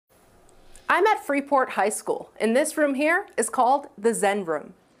I'm at Freeport High School, and this room here is called the Zen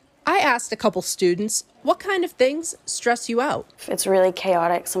Room. I asked a couple students, what kind of things stress you out? It's really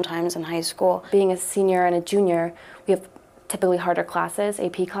chaotic sometimes in high school. Being a senior and a junior, we have typically harder classes,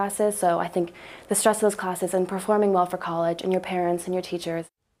 AP classes, so I think the stress of those classes and performing well for college and your parents and your teachers.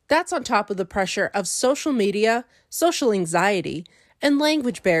 That's on top of the pressure of social media, social anxiety, and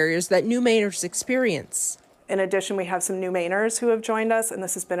language barriers that new Mainers experience. In addition, we have some new Mainers who have joined us, and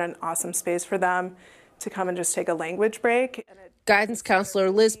this has been an awesome space for them to come and just take a language break. Guidance counselor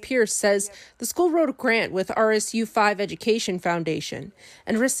Liz Pierce says the school wrote a grant with RSU 5 Education Foundation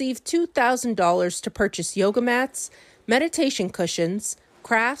and received $2,000 to purchase yoga mats, meditation cushions,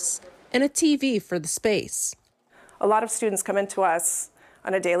 crafts, and a TV for the space. A lot of students come into us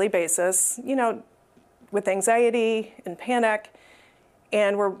on a daily basis, with anxiety and panic,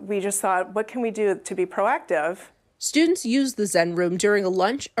 and we just thought, what can we do to be proactive? Students use the Zen Room during a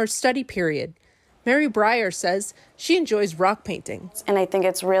lunch or study period. Mary Breyer says she enjoys rock painting. And I think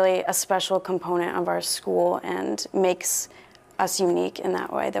it's really a special component of our school and makes us unique in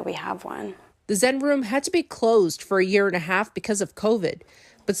that way that we have one. The Zen Room had to be closed for a year and a half because of COVID,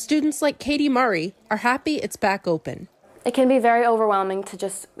 but students like Katie Murray are happy it's back open. It can be very overwhelming to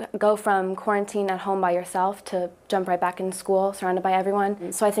just go from quarantine at home by yourself to jump right back in school, surrounded by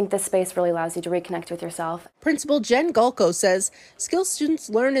everyone. So I think this space really allows you to reconnect with yourself. Principal Jen Gulko says skills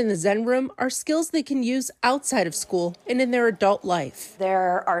students learn in the Zen Room are skills they can use outside of school and in their adult life.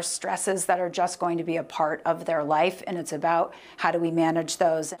 There are stresses that are just going to be a part of their life, and it's about how do we manage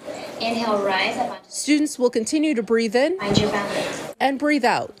those. Inhale, rise up. Students will continue to breathe in Find your balance. and breathe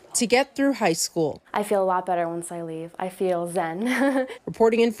out to get through high school. I feel a lot better once I leave. I feel zen.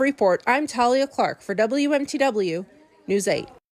 Reporting in Freeport, I'm Talia Clark for WMTW News 8.